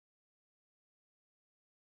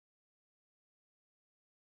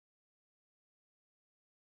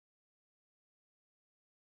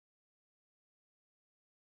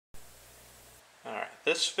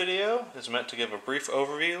This video is meant to give a brief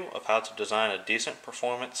overview of how to design a decent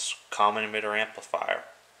performance common emitter amplifier.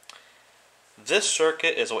 This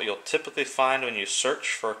circuit is what you'll typically find when you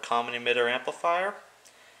search for a common emitter amplifier.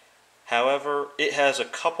 However, it has a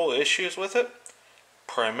couple issues with it,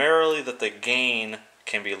 primarily that the gain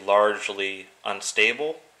can be largely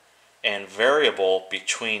unstable and variable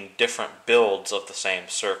between different builds of the same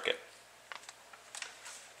circuit.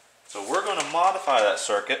 So we're going to modify that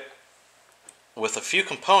circuit with a few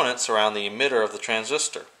components around the emitter of the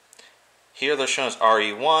transistor. Here they're shown as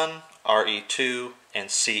RE1, RE2, and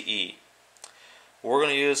CE. We're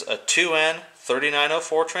going to use a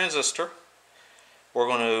 2N3904 transistor. We're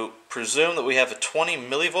going to presume that we have a 20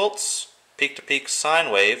 millivolts peak-to-peak sine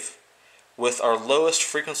wave with our lowest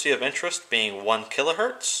frequency of interest being 1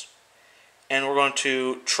 kilohertz. And we're going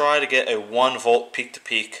to try to get a 1 volt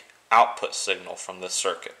peak-to-peak output signal from this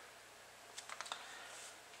circuit.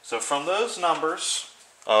 So from those numbers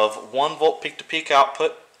of 1 volt peak-to-peak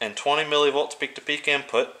output and 20 millivolts peak-to-peak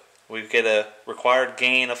input, we get a required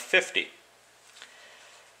gain of 50.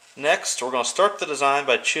 Next, we're going to start the design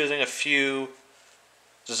by choosing a few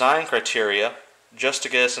design criteria just to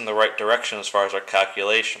get us in the right direction as far as our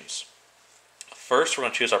calculations. First, we're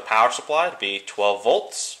going to choose our power supply to be 12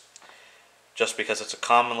 volts, just because it's a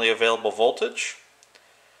commonly available voltage.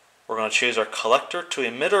 We're going to choose our collector to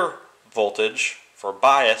emitter voltage for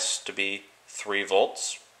bias to be 3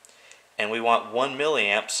 volts, and we want 1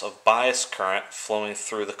 milliamps of bias current flowing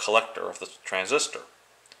through the collector of the transistor.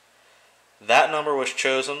 That number was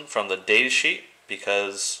chosen from the datasheet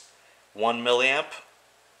because 1 milliamp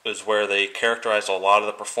is where they characterize a lot of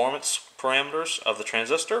the performance parameters of the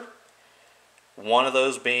transistor. One of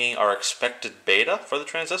those being our expected beta for the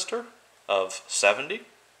transistor of 70.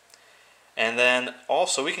 And then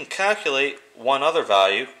also we can calculate one other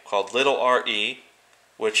value called little re,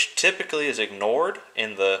 which typically is ignored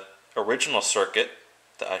in the original circuit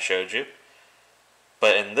that I showed you.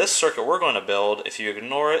 But in this circuit we're going to build, if you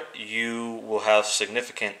ignore it, you will have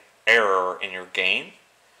significant error in your gain.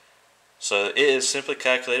 So it is simply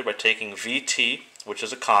calculated by taking Vt, which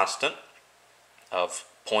is a constant of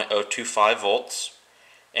 0.025 volts,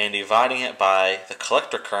 and dividing it by the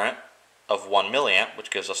collector current of 1 milliamp,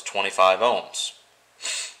 which gives us 25 ohms.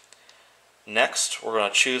 Next, we're going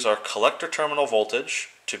to choose our collector terminal voltage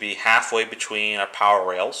to be halfway between our power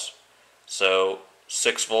rails. So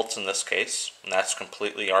 6 volts in this case, and that's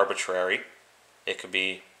completely arbitrary. It could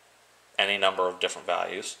be any number of different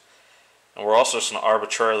values. And we're also just going to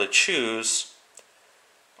arbitrarily choose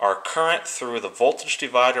our current through the voltage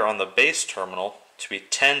divider on the base terminal to be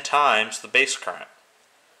 10 times the base current.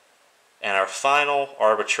 And our final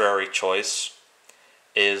arbitrary choice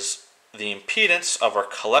is the impedance of our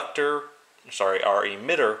our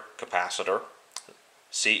emitter capacitor,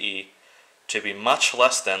 CE, to be much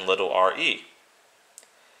less than little re.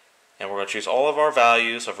 And we're going to choose all of our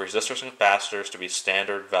values of resistors and capacitors to be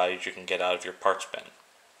standard values you can get out of your parts bin.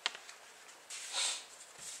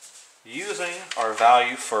 Using our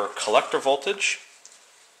value for collector voltage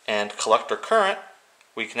and collector current,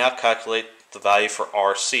 we can now calculate the value for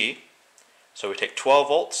RC. So we take 12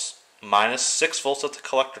 volts minus 6 volts at the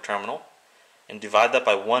collector terminal and divide that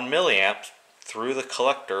by 1 milliamp through the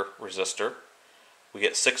collector resistor. We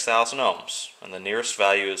get 6,000 ohms, and the nearest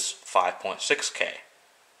value is 5.6K.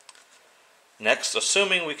 Next,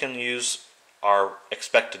 assuming we can use our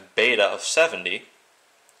expected beta of 70,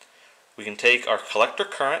 we can take our collector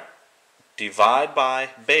current, divide by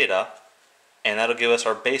beta, and that'll give us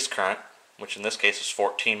our base current, which in this case is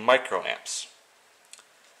 14 microamps.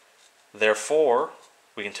 Therefore,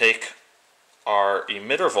 we can take our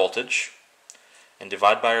emitter voltage and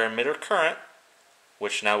divide by our emitter current,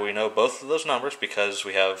 which now we know both of those numbers because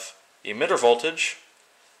we have emitter voltage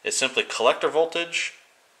is simply collector voltage,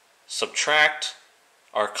 subtract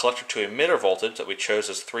our collector to emitter voltage that we chose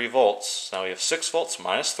as 3 volts. So now we have 6 volts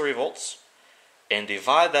minus 3 volts, and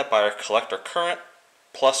divide that by our collector current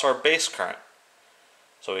plus our base current.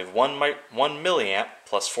 So we have 1 milliamp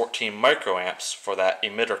plus 14 microamps for that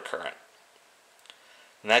emitter current.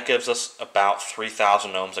 And that gives us about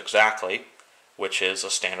 3,000 ohms exactly, which is a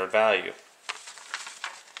standard value.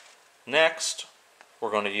 Next,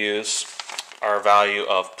 we're going to use our value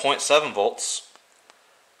of 0.7 volts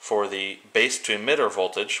for the base to emitter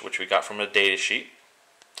voltage, which we got from the datasheet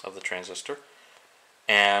of the transistor.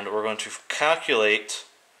 And we're going to calculate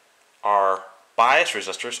our bias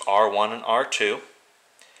resistors, R1 and R2,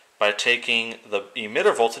 by taking the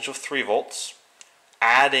emitter voltage of 3 volts,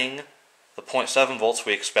 adding the 0.7 volts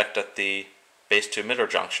we expect at the base to emitter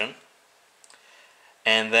junction,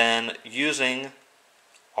 and then using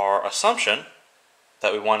our assumption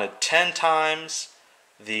that we wanted 10 times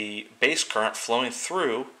the base current flowing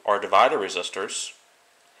through our divider resistors,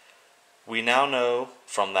 we now know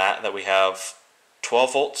from that we have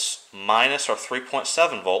 12 volts minus our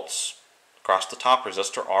 3.7 volts across the top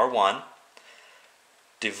resistor, R1.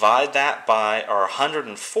 Divide that by our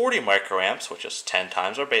 140 microamps, which is 10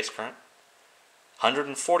 times our base current.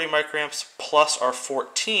 140 microamps plus our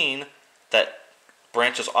 14 that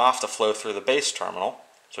branches off to flow through the base terminal.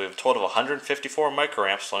 So we have a total of 154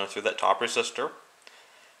 microamps flowing through that top resistor.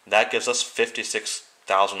 That gives us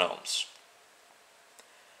 56,000 ohms.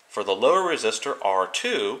 For the lower resistor,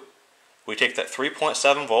 R2, we take that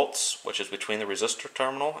 3.7 volts, which is between the resistor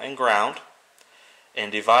terminal and ground,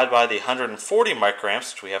 and divide by the 140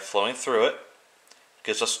 microamps which we have flowing through it. It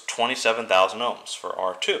gives us 27,000 ohms for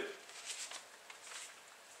R2.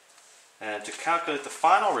 And to calculate the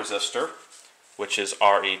final resistor, which is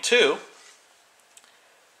RE2,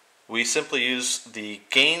 we simply use the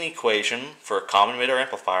gain equation for a common emitter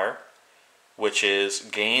amplifier, which is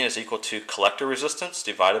gain is equal to collector resistance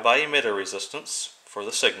divided by emitter resistance for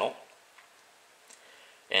the signal.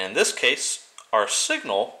 And in this case, our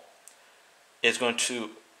signal is going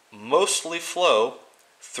to mostly flow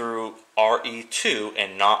through RE2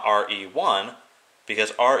 and not RE1,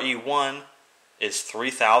 because RE1 is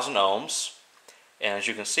 3,000 ohms, and as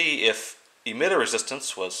you can see, if emitter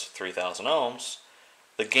resistance was 3,000 ohms,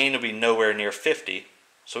 the gain would be nowhere near 50,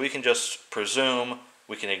 so we can just presume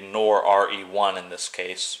we can ignore RE1 in this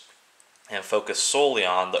case and focus solely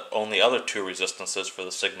on the only other two resistances for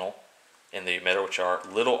the signal in the emitter, which are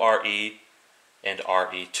little re and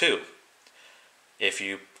RE2. If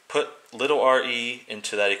you put little re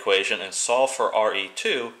into that equation and solve for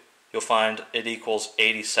RE2, you'll find it equals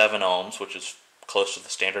 87 ohms, which is close to the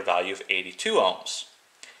standard value of 82 ohms.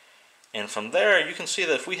 And from there, you can see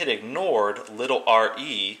that if we had ignored little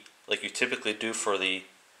re, like you typically do for the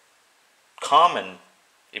common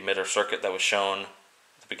emitter circuit that was shown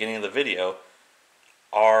at the beginning of the video,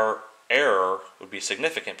 our error would be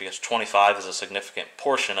significant because 25 is a significant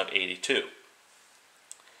portion of 82.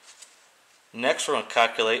 Next, we're going to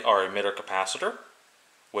calculate our emitter capacitor,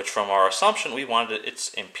 which from our assumption we wanted its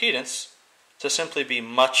impedance to simply be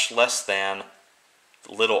much less than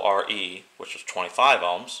little re, which was 25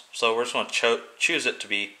 ohms, so we're just going to choose it to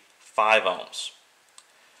be 5 ohms.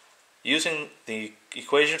 Using the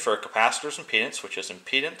equation for a capacitor's impedance, which is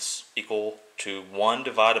impedance equal to 1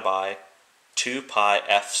 divided by 2 pi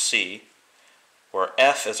fc, where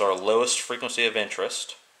f is our lowest frequency of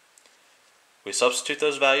interest, we substitute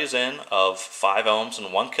those values in of 5 ohms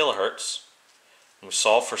and 1 kilohertz, and we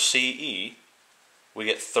solve for CE, we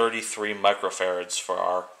get 33 microfarads for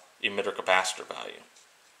our emitter capacitor value.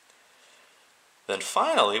 Then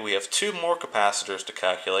finally, we have two more capacitors to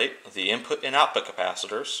calculate, the input and output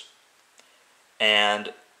capacitors.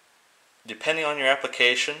 And depending on your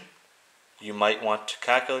application, you might want to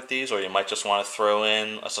calculate these, or you might just want to throw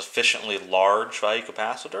in a sufficiently large value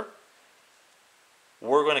capacitor.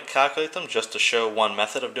 We're going to calculate them just to show one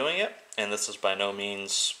method of doing it, and this is by no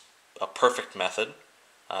means a perfect method.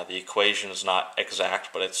 The equation is not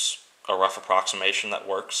exact, but it's a rough approximation that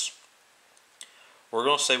works. We're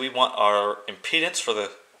going to say we want our impedance for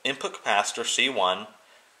the input capacitor, C1,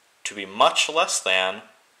 to be much less than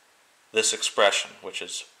this expression, which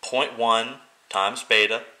is 0.1 times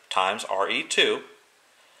beta times RE2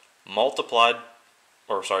 multiplied,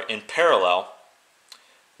 in parallel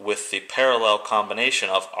with the parallel combination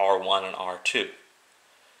of R1 and R2.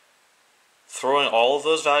 Throwing all of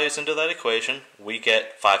those values into that equation, we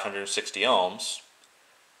get 560 ohms.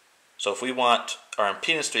 So if we want our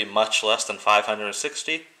impedance to be much less than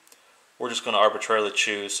 560, we're just going to arbitrarily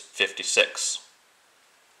choose 56.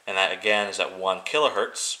 And that again is at 1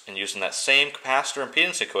 kilohertz. And using that same capacitor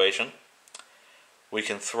impedance equation, we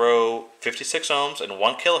can throw 56 ohms and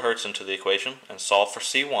 1 kilohertz into the equation and solve for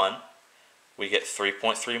C1. We get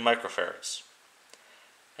 3.3 microfarads.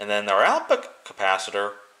 And then our output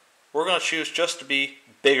capacitor, we're going to choose just to be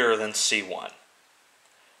bigger than C1.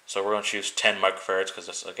 So we're going to choose 10 microfarads because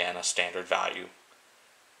it's, again, a standard value.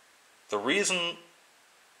 The reason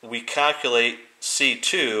we calculate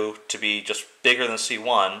C2 to be just bigger than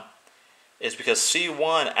C1 is because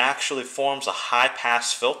C1 actually forms a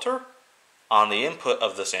high-pass filter on the input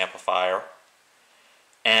of this amplifier.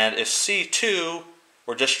 And if C2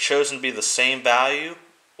 were just chosen to be the same value,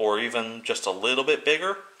 or even just a little bit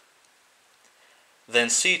bigger, then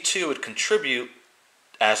C2 would contribute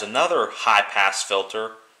as another high-pass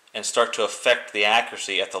filter and start to affect the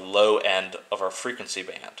accuracy at the low end of our frequency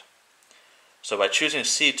band. So by choosing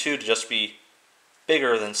C2 to just be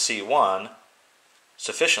bigger than C1,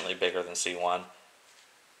 sufficiently bigger than C1,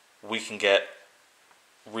 we can get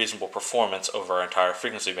reasonable performance over our entire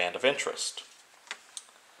frequency band of interest.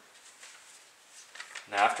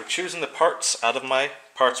 Now, after choosing the parts out of my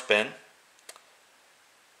parts bin,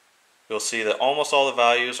 you'll see that almost all the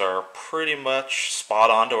values are pretty much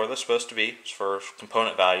spot on to where they're supposed to be for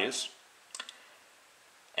component values.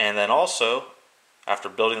 And then also, after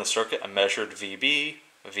building the circuit, I measured VB,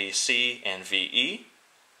 VC, and VE,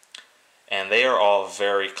 and they are all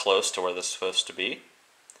very close to where they're supposed to be.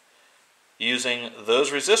 Using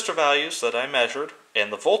those resistor values that I measured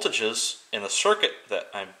and the voltages in the circuit that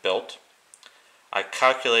I built, I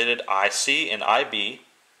calculated IC and IB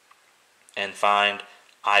and find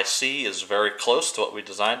IC is very close to what we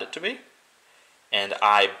designed it to be, and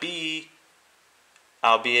IB,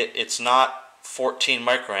 albeit it's not 14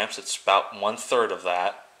 microamps, it's about 1/3 of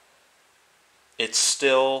that, it's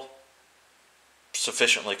still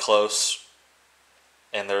sufficiently close,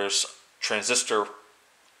 and there's transistor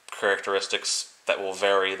characteristics that will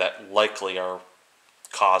vary that likely are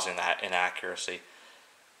causing that inaccuracy.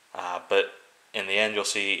 But in the end, you'll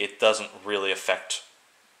see it doesn't really affect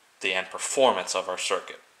the end performance of our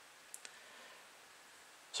circuit.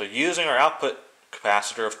 So using our output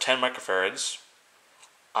capacitor of 10 microfarads,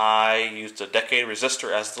 I used a decade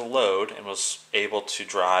resistor as the load and was able to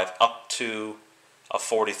drive up to a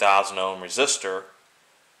 40,000 ohm resistor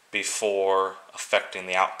before affecting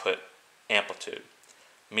the output amplitude.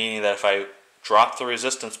 Meaning that if I drop the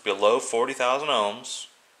resistance below 40,000 ohms,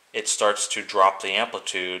 it starts to drop the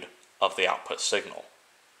amplitude of the output signal.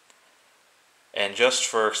 And just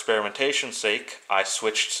for experimentation's sake, I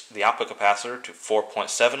switched the output capacitor to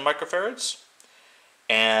 4.7 microfarads,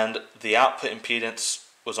 and the output impedance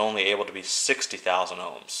was only able to be 60,000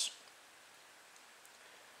 ohms.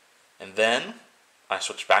 And then I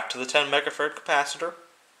switched back to the 10 megafarad capacitor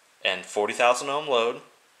and 40,000 ohm load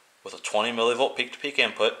with a 20 millivolt peak-to-peak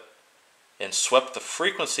input, and swept the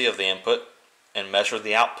frequency of the input and measured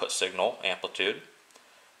the output signal amplitude,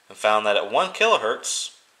 and found that at 1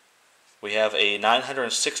 kilohertz we have a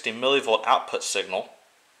 960 millivolt output signal,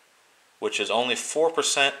 which is only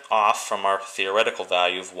 4% off from our theoretical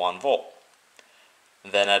value of 1 volt.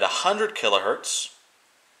 And then at 100 kilohertz,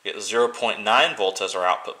 we get 0.9 volts as our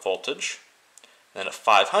output voltage. And then at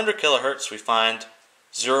 500 kilohertz, we find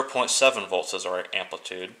 0.7 volts as our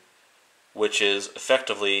amplitude, which is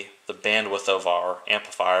effectively the bandwidth of our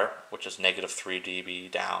amplifier, which is -3 dB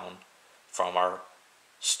down from our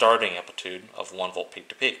starting amplitude of 1 volt peak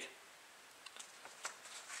to peak.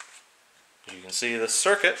 You can see this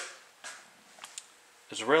circuit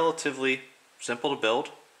is relatively simple to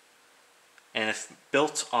build, and if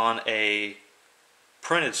built on a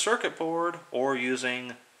printed circuit board or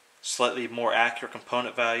using slightly more accurate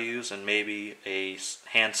component values and maybe a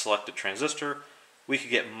hand-selected transistor, we could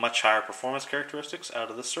get much higher performance characteristics out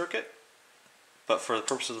of this circuit. But for the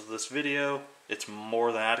purposes of this video, it's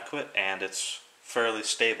more than adequate and it's fairly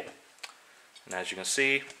stable. And as you can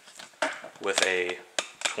see, with a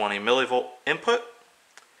 20 millivolt input,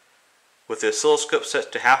 with the oscilloscope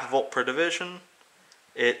set to 0.5 volt per division,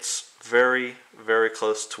 it's very, very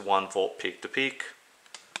close to 1 volt peak to peak.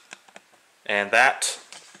 And that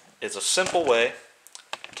is a simple way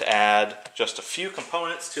to add just a few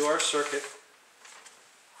components to our circuit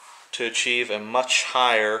to achieve a much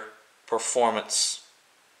higher performance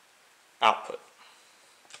output.